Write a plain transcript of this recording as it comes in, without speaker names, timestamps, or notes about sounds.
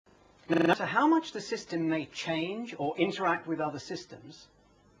No matter how much the system may change or interact with other systems,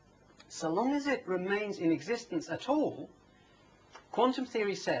 so long as it remains in existence at all, quantum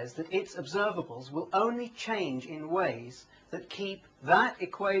theory says that its observables will only change in ways that keep that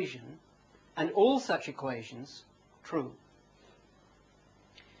equation and all such equations true.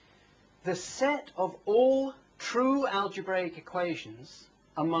 The set of all true algebraic equations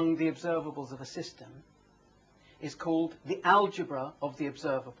among the observables of a system is called the algebra of the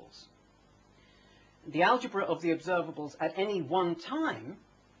observables. The algebra of the observables at any one time,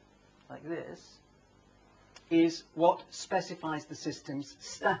 like this, is what specifies the system's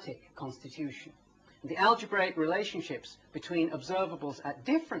static constitution. The algebraic relationships between observables at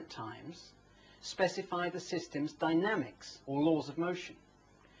different times specify the system's dynamics or laws of motion.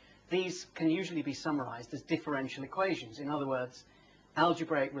 These can usually be summarized as differential equations. In other words,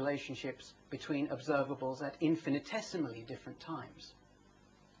 algebraic relationships between observables at infinitesimally different times.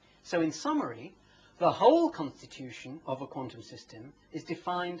 So in summary, the whole constitution of a quantum system is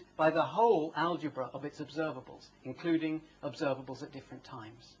defined by the whole algebra of its observables, including observables at different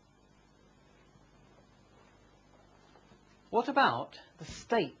times. What about the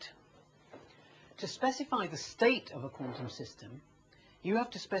state? To specify the state of a quantum system, you have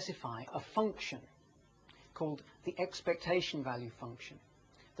to specify a function called the expectation value function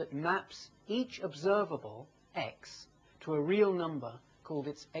that maps each observable x to a real number called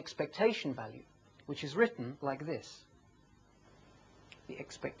its expectation value, which is written like this: the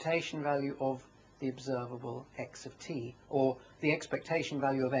expectation value of the observable x of t, or the expectation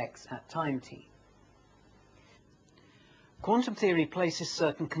value of x at time t. Quantum theory places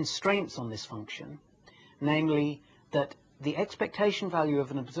certain constraints on this function, namely that the expectation value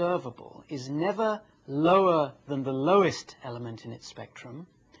of an observable is never lower than the lowest element in its spectrum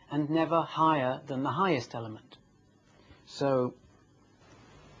and never higher than the highest element. So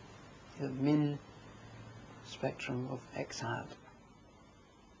the min spectrum of x hat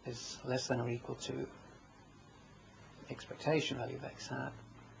is less than or equal to expectation value of x hat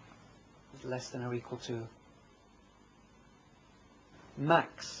is less than or equal to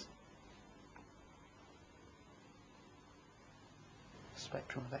max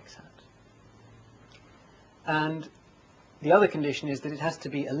spectrum of x hat. And the other condition is that it has to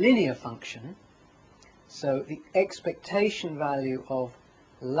be a linear function, so the expectation value of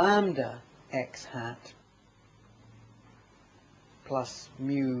lambda x hat plus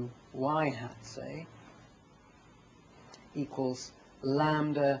mu y hat, say, equals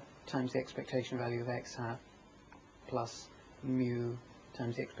lambda times the expectation value of x hat plus mu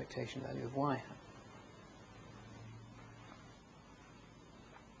times the expectation value of y hat.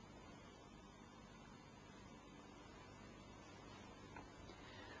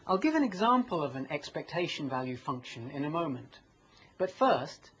 I'll give an example of an expectation value function in a moment, but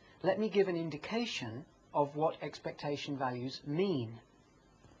first let me give an indication of what expectation values mean.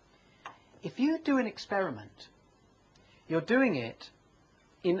 If you do an experiment, you're doing it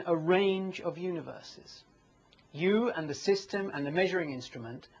in a range of universes. You and the system and the measuring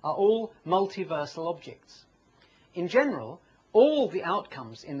instrument are all multiversal objects. In general, all the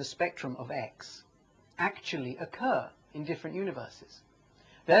outcomes in the spectrum of X actually occur in different universes.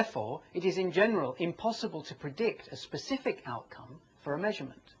 Therefore, it is in general impossible to predict a specific outcome for a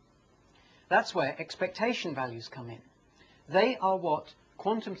measurement. That's where expectation values come in. They are what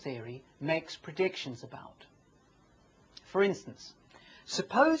quantum theory makes predictions about. For instance,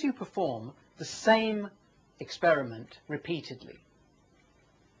 suppose you perform the same experiment repeatedly.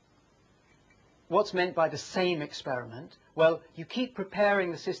 What's meant by the same experiment? Well, you keep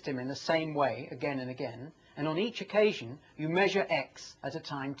preparing the system in the same way again and again, and on each occasion you measure x at a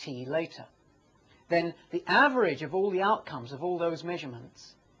time t later. Then the average of all the outcomes of all those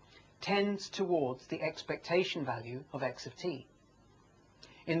measurements tends towards the expectation value of x of t.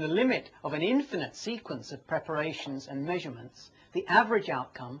 In the limit of an infinite sequence of preparations and measurements, the average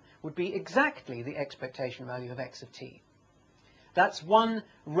outcome would be exactly the expectation value of x of t. That's one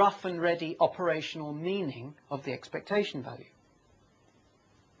rough and ready operational meaning of the expectation value.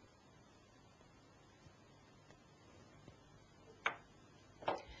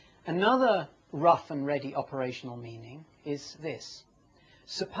 Another rough and ready operational meaning is this.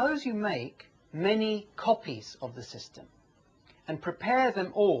 Suppose you make many copies of the system and prepare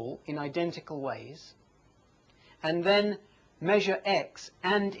them all in identical ways, and then measure x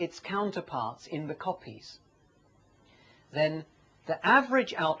and its counterparts in the copies. Then the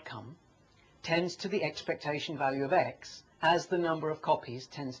average outcome tends to the expectation value of x as the number of copies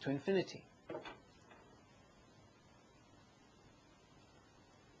tends to infinity.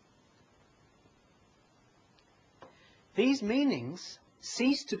 These meanings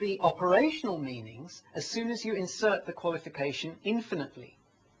cease to be operational meanings as soon as you insert the qualification infinitely,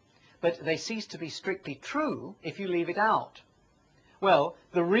 but they cease to be strictly true if you leave it out. Well,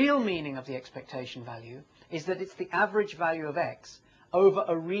 the real meaning of the expectation value is that it's the average value of x over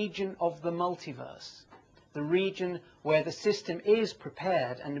a region of the multiverse, the region where the system is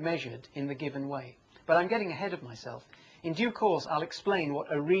prepared and measured in the given way. But I'm getting ahead of myself. In due course, I'll explain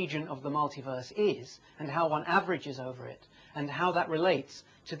what a region of the multiverse is and how one averages over it, and how that relates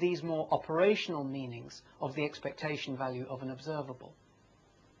to these more operational meanings of the expectation value of an observable.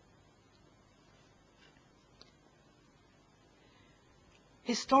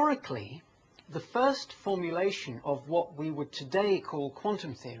 Historically, the first formulation of what we would today call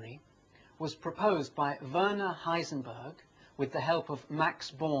quantum theory was proposed by Werner Heisenberg with the help of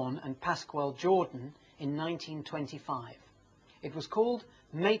Max Born and Pascual Jordan in 1925. It was called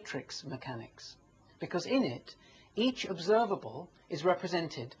matrix mechanics because in it each observable is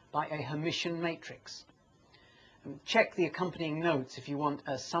represented by a Hermitian matrix. Check the accompanying notes if you want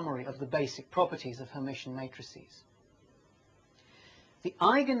a summary of the basic properties of Hermitian matrices. The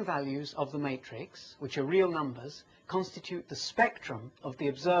eigenvalues of the matrix, which are real numbers, constitute the spectrum of the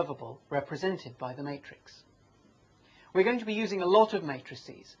observable represented by the matrix. We're going to be using a lot of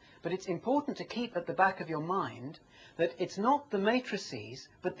matrices, but it's important to keep at the back of your mind that it's not the matrices,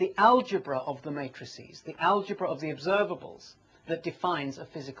 but the algebra of the matrices, the algebra of the observables, that defines a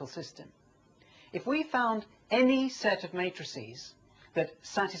physical system. If we found any set of matrices that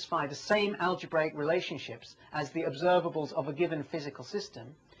satisfy the same algebraic relationships as the observables of a given physical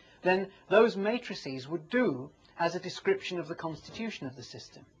system, then those matrices would do as a description of the constitution of the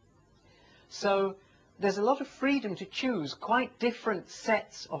system. So there's a lot of freedom to choose quite different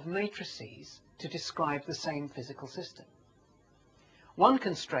sets of matrices to describe the same physical system. One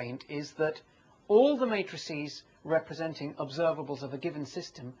constraint is that all the matrices representing observables of a given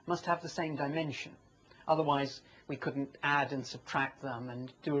system must have the same dimension. Otherwise, we couldn't add and subtract them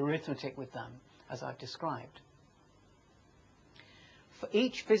and do arithmetic with them, as I've described. For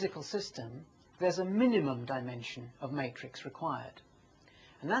each physical system, there's a minimum dimension of matrix required.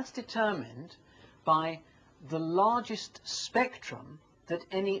 And that's determined by the largest spectrum that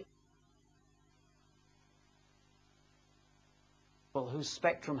any whose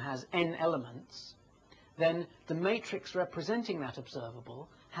spectrum has n elements, then the matrix representing that observable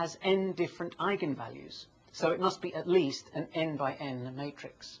has n different eigenvalues. So it must be at least an n by n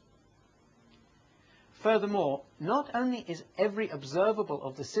matrix. Furthermore, not only is every observable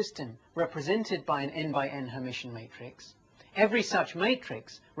of the system represented by an n by n Hermitian matrix, every such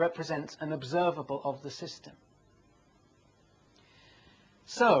matrix represents an observable of the system.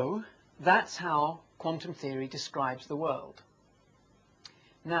 So that's how quantum theory describes the world.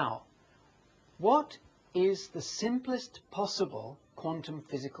 Now, what is the simplest possible quantum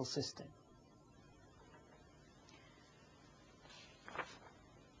physical system?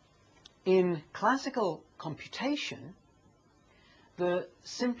 In classical computation, the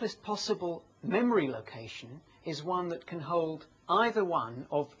simplest possible memory location is one that can hold either one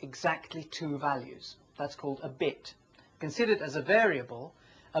of exactly two values. That's called a bit. Considered as a variable,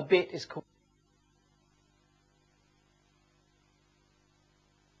 a bit is called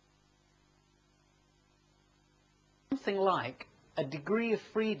something like a degree of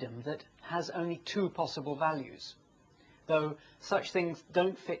freedom that has only two possible values, though such things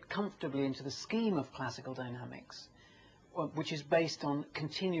don't fit comfortably into the scheme of classical dynamics, which is based on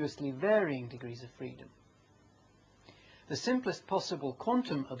continuously varying degrees of freedom. The simplest possible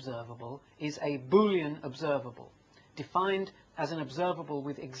quantum observable is a Boolean observable, defined as an observable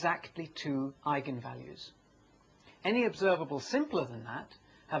with exactly two eigenvalues. Any observable simpler than that,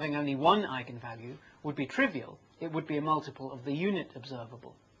 having only one eigenvalue, would be trivial. It would be a multiple of the unit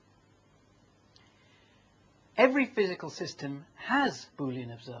observable. Every physical system has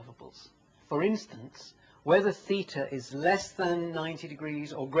Boolean observables. For instance, whether theta is less than 90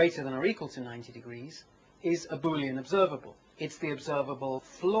 degrees or greater than or equal to 90 degrees is a Boolean observable. It's the observable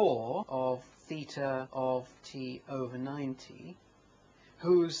floor of theta of t over 90,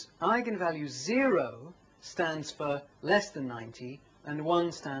 whose eigenvalue 0 stands for less than 90 and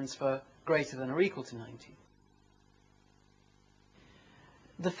 1 stands for greater than or equal to 90.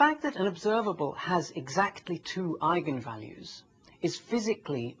 The fact that an observable has exactly two eigenvalues is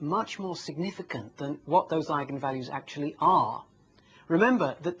physically much more significant than what those eigenvalues actually are.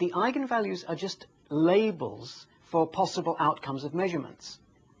 Remember that the eigenvalues are just labels for possible outcomes of measurements.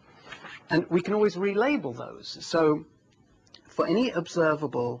 And we can always relabel those. So for any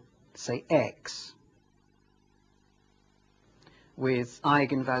observable, say x, with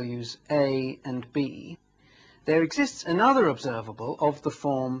eigenvalues a and b, there exists another observable of the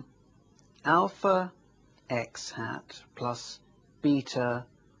form alpha x hat plus beta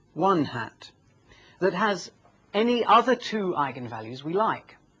 1 hat that has any other two eigenvalues we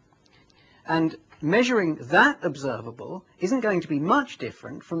like. And measuring that observable isn't going to be much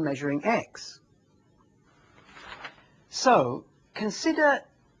different from measuring x. So consider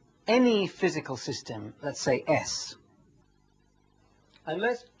any physical system, let's say S. And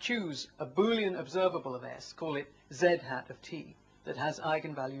let's choose a Boolean observable of S, call it z hat of t, that has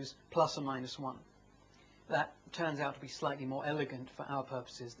eigenvalues plus or minus 1. That turns out to be slightly more elegant for our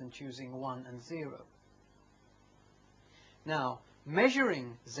purposes than choosing 1 and 0. Now,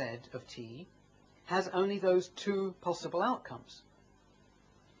 measuring z of t has only those two possible outcomes.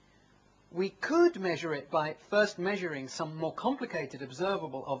 We could measure it by first measuring some more complicated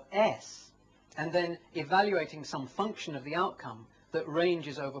observable of S and then evaluating some function of the outcome that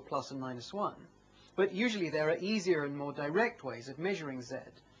ranges over plus and minus 1. But usually there are easier and more direct ways of measuring Z,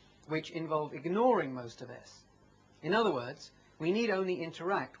 which involve ignoring most of S. In other words, we need only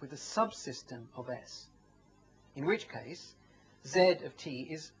interact with the subsystem of S, in which case Z of t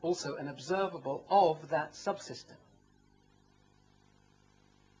is also an observable of that subsystem.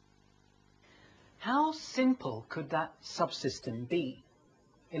 How simple could that subsystem be?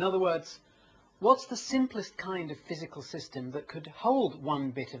 In other words, what's the simplest kind of physical system that could hold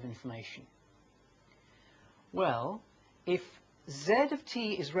one bit of information? Well, if Z of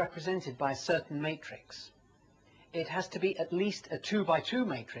t is represented by a certain matrix, it has to be at least a 2 by 2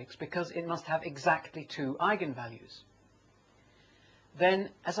 matrix because it must have exactly two eigenvalues. Then,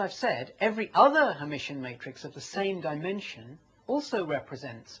 as I've said, every other Hermitian matrix of the same dimension also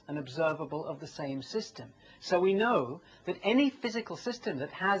represents an observable of the same system. So we know that any physical system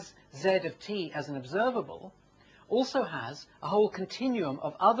that has Z of t as an observable also has a whole continuum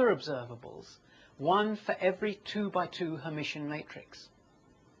of other observables, one for every 2 by 2 Hermitian matrix.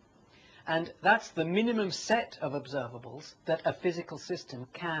 And that's the minimum set of observables that a physical system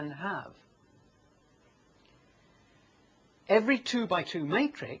can have. Every 2 by 2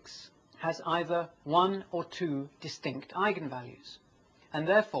 matrix has either one or two distinct eigenvalues, and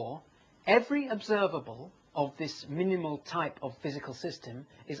therefore every observable of this minimal type of physical system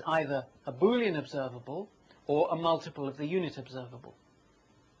is either a Boolean observable or a multiple of the unit observable.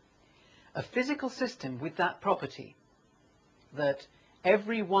 A physical system with that property, that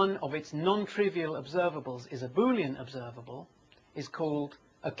every one of its non-trivial observables is a Boolean observable, is called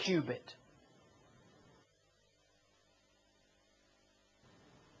a qubit.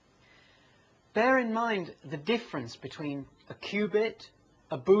 Bear in mind the difference between a qubit,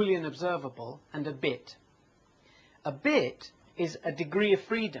 a Boolean observable, and a bit. A bit is a degree of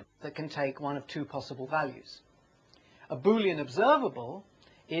freedom that can take one of two possible values. A Boolean observable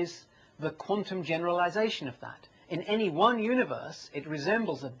is the quantum generalization of that. In any one universe, it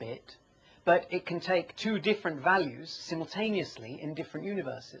resembles a bit, but it can take two different values simultaneously in different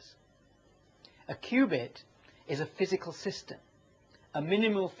universes. A qubit is a physical system, a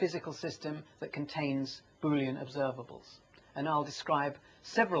minimal physical system that contains Boolean observables. And I'll describe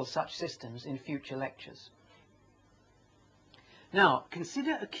several such systems in future lectures. Now,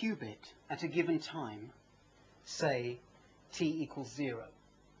 consider a qubit at a given time, say t equals 0.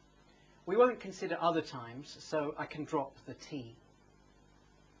 We won't consider other times, so I can drop the t.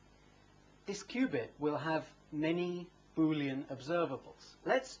 This qubit will have many Boolean observables.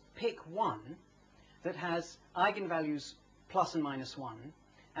 Let's pick one that has eigenvalues plus and minus 1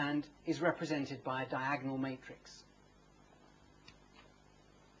 and is represented by a diagonal matrix.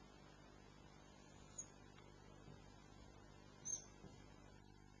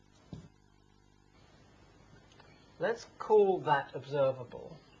 Let's call that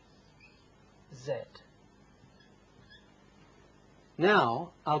observable Z. Now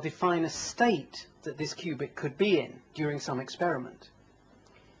I'll define a state that this qubit could be in during some experiment.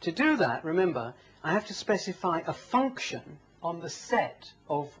 To do that, remember, I have to specify a function on the set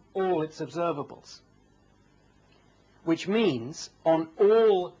of all its observables, which means on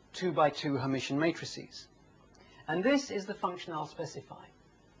all 2 by 2 Hermitian matrices. And this is the function I'll specify.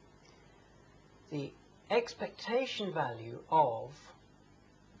 The expectation value of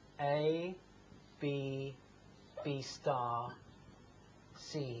A, B, B star,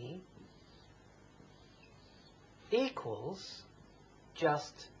 C equals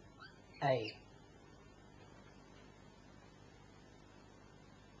just A.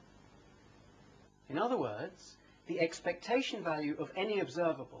 In other words, the expectation value of any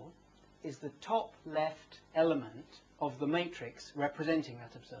observable is the top left element of the matrix representing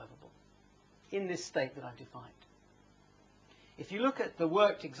that observable in this state that I've defined. If you look at the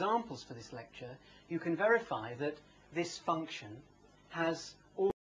worked examples for this lecture, you can verify that this function has